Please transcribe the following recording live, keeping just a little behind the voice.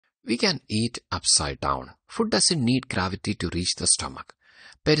We can eat upside down. Food doesn't need gravity to reach the stomach.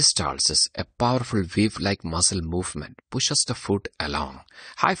 Peristalsis, a powerful wave-like muscle movement, pushes the food along.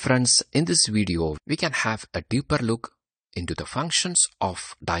 Hi friends, in this video, we can have a deeper look into the functions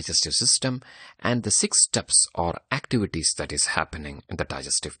of digestive system and the 6 steps or activities that is happening in the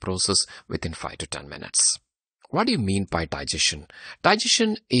digestive process within 5 to 10 minutes. What do you mean by digestion?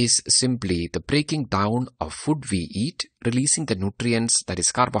 Digestion is simply the breaking down of food we eat, releasing the nutrients, that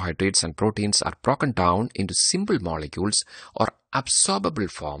is carbohydrates and proteins, are broken down into simple molecules or absorbable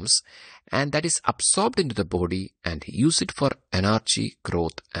forms, and that is absorbed into the body and use it for energy,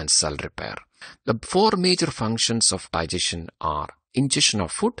 growth and cell repair. The 4 major functions of digestion are ingestion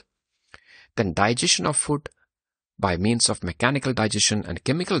of food, then digestion of food by means of mechanical digestion and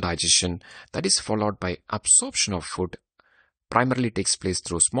chemical digestion, that is followed by absorption of food, primarily takes place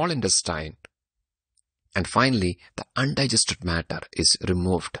through small intestine, and finally the undigested matter is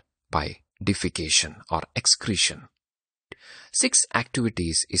removed by defecation or excretion. 6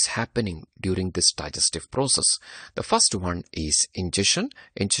 activities is happening during this digestive process. The first one is ingestion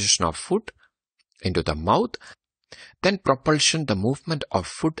of food into the mouth, then propulsion, the movement of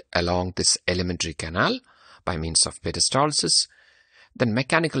food along this alimentary canal by means of peristalsis, then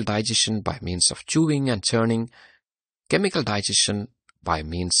mechanical digestion by means of chewing and churning, chemical digestion by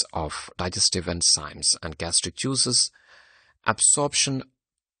means of digestive enzymes and gastric juices, absorption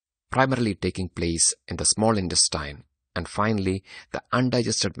primarily taking place in the small intestine, and finally the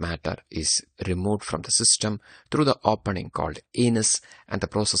undigested matter is removed from the system through the opening called anus, and the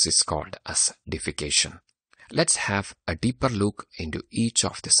process is called as defecation. Let's have a deeper look into each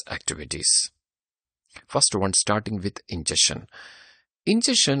of these activities. First one, starting with ingestion.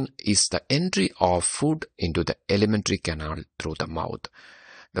 Ingestion is the entry of food into the alimentary canal through the mouth.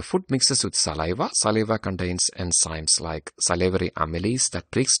 The food mixes with saliva. Saliva contains enzymes like salivary amylase that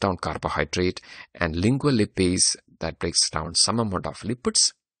breaks down carbohydrate and lingual lipase that breaks down some amount of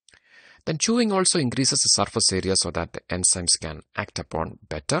lipids. Then chewing also increases the surface area so that the enzymes can act upon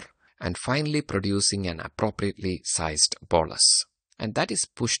better, and finally producing an appropriately sized bolus, and that is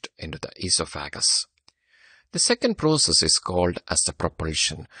pushed into the esophagus. The second process is called as the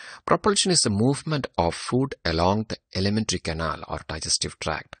propulsion. Propulsion is the movement of food along the alimentary canal or digestive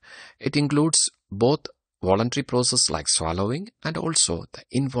tract. It includes both voluntary process like swallowing and also the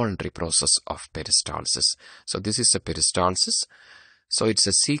involuntary process of peristalsis. So this is the peristalsis. So it's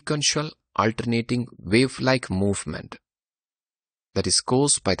a sequential alternating wave-like movement that is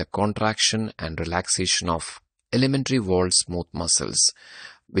caused by the contraction and relaxation of alimentary wall smooth muscles,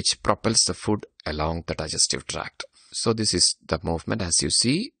 which propels the food along the digestive tract. So this is the movement. As you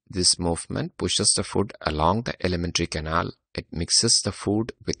see, this movement pushes the food along the alimentary canal. It mixes the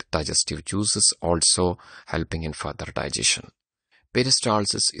food with digestive juices, also helping in further digestion.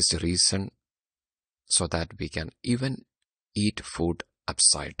 Peristalsis is the reason so that we can even eat food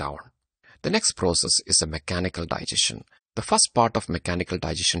upside down. The next process is the mechanical digestion. The first part of mechanical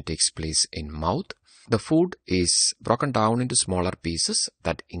digestion takes place in mouth. The food is broken down into smaller pieces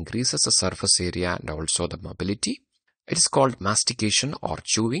that increases the surface area and also the mobility. It is called mastication or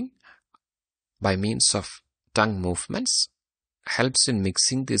chewing by means of tongue movements. Helps in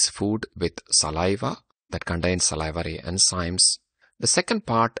mixing this food with saliva that contains salivary enzymes. The second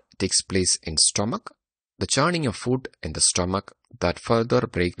part takes place in stomach. The churning of food in the stomach that further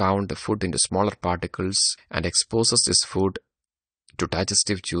break down the food into smaller particles and exposes this food to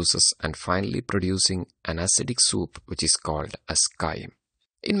digestive juices, and finally producing an acidic soup which is called as chyme.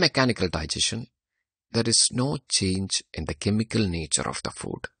 In mechanical digestion, there is no change in the chemical nature of the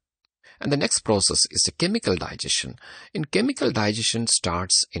food. And the next process is the chemical digestion. In chemical digestion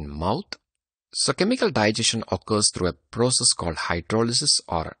starts in mouth. So chemical digestion occurs through a process called hydrolysis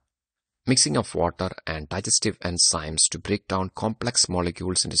or mixing of water and digestive enzymes to break down complex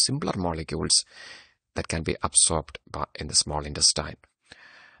molecules into simpler molecules that can be absorbed in the small intestine.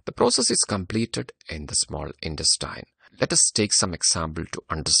 The process is completed in the small intestine. Let us take some example to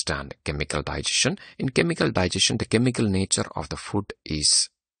understand chemical digestion. In chemical digestion, the chemical nature of the food is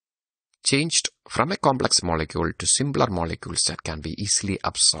changed from a complex molecule to simpler molecules that can be easily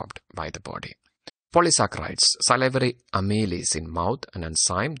absorbed by the body. Polysaccharides, salivary amylase in mouth, an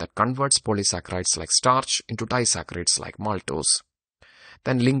enzyme that converts polysaccharides like starch into disaccharides like maltose.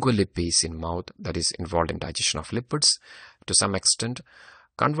 Then lingual lipase in mouth, that is involved in digestion of lipids to some extent,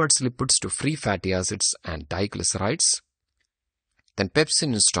 converts lipids to free fatty acids and diglycerides. Then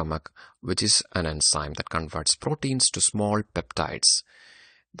pepsin in stomach, which is an enzyme that converts proteins to small peptides.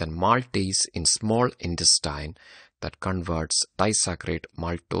 Then maltase in small intestine that converts disaccharide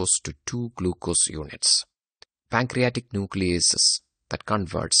maltose to 2 glucose units. Pancreatic nucleases that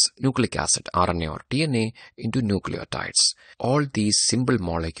converts nucleic acid, RNA or DNA into nucleotides. All these simple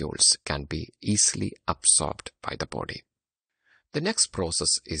molecules can be easily absorbed by the body. The next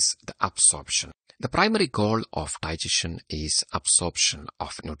process is the absorption. The primary goal of digestion is absorption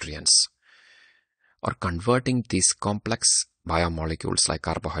of nutrients, or converting these complex biomolecules like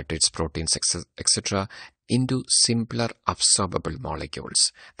carbohydrates, proteins, etc. into simpler absorbable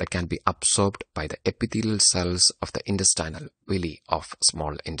molecules that can be absorbed by the epithelial cells of the intestinal villi of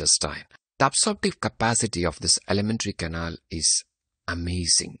small intestine. The absorptive capacity of this alimentary canal is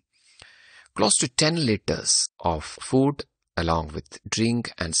amazing. Close to 10 liters of food along with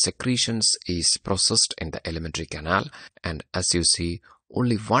drink and secretions is processed in the alimentary canal, and as you see,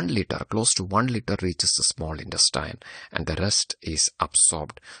 only 1 liter, close to 1 liter reaches the small intestine and the rest is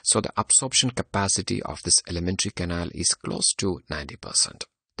absorbed. So the absorption capacity of this alimentary canal is close to 90%.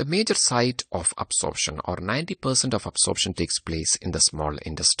 The major site of absorption, or 90% of absorption, takes place in the small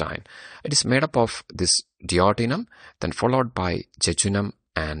intestine. It is made up of this duodenum, then followed by jejunum,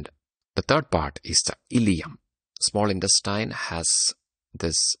 and the third part is the ileum. Small intestine has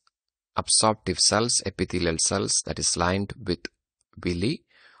this absorptive cells, epithelial cells, that is lined with villi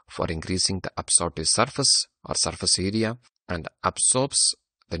for increasing the absorptive surface or surface area, and absorbs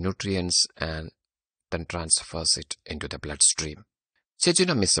the nutrients and then transfers it into the bloodstream.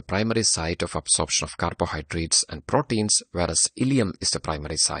 Jejunum is the primary site of absorption of carbohydrates and proteins, whereas ileum is the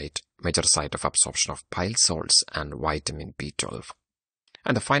primary site, major site of absorption of bile salts and vitamin B12.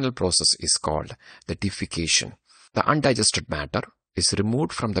 And the final process is called the defecation. The undigested matter is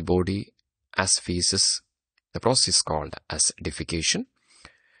removed from the body as feces. The process is called as defecation.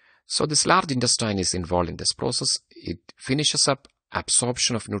 So this large intestine is involved in this process. It finishes up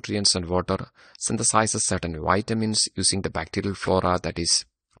absorption of nutrients and water, synthesizes certain vitamins using the bacterial flora that is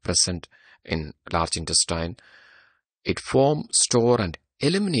present in large intestine. It form, store and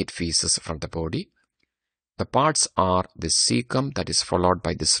eliminate feces from the body. The parts are the cecum, that is followed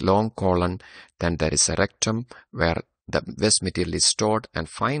by this long colon. Then there is a rectum where the waste material is stored, and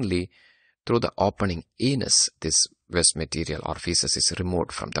finally through the opening anus, this waste material or feces is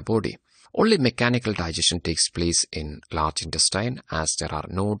removed from the body. Only mechanical digestion takes place in large intestine, as there are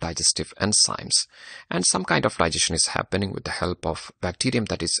no digestive enzymes, and some kind of digestion is happening with the help of bacterium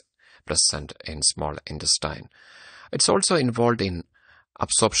that is present in small intestine. It's also involved in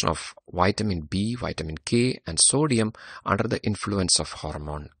absorption of vitamin B, vitamin K and sodium under the influence of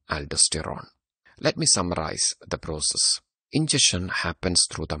hormone aldosterone. Let me summarize the process. Ingestion happens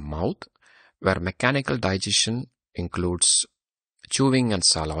through the mouth, where mechanical digestion includes chewing and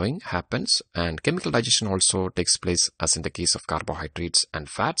swallowing happens, and chemical digestion also takes place, as in the case of carbohydrates and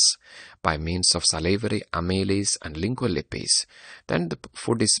fats, by means of salivary amylase and lingual lipase. Then the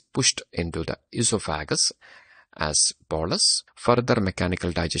food is pushed into the esophagus as bolus. Further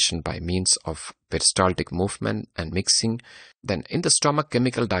mechanical digestion by means of peristaltic movement and mixing. Then in the stomach,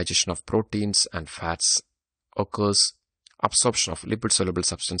 chemical digestion of proteins and fats occurs. Absorption of lipid-soluble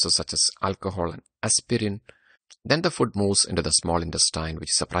substances such as alcohol and aspirin. Then the food moves into the small intestine,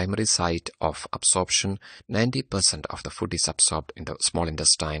 which is a primary site of absorption. 90% of the food is absorbed in the small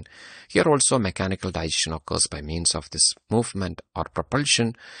intestine. Here also mechanical digestion occurs by means of this movement or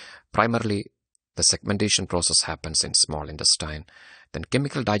propulsion. Primarily, the segmentation process happens in small intestine. Then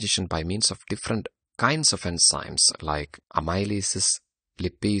chemical digestion by means of different kinds of enzymes like amylases,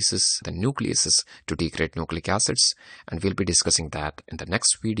 lipases, the nucleases to degrade nucleic acids, and we'll be discussing that in the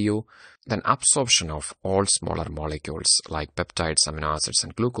next video. Then absorption of all smaller molecules like peptides, amino acids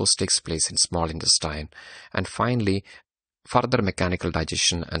and glucose takes place in small intestine. And finally, further mechanical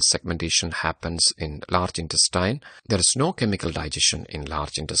digestion and segmentation happens in large intestine. There is no chemical digestion in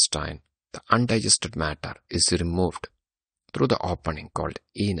large intestine. The undigested matter is removed through the opening called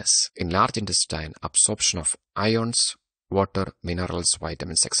anus. In large intestine, absorption of ions, water, minerals,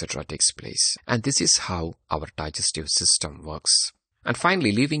 vitamins, etc. takes place. And this is how our digestive system works. And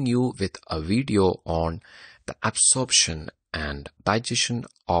finally, leaving you with a video on the absorption and digestion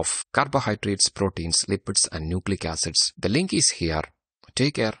of carbohydrates, proteins, lipids, and nucleic acids. The link is here.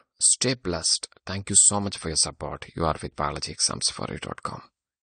 Take care. Stay blessed. Thank you so much for your support. You are with biologyexamsforyou.com.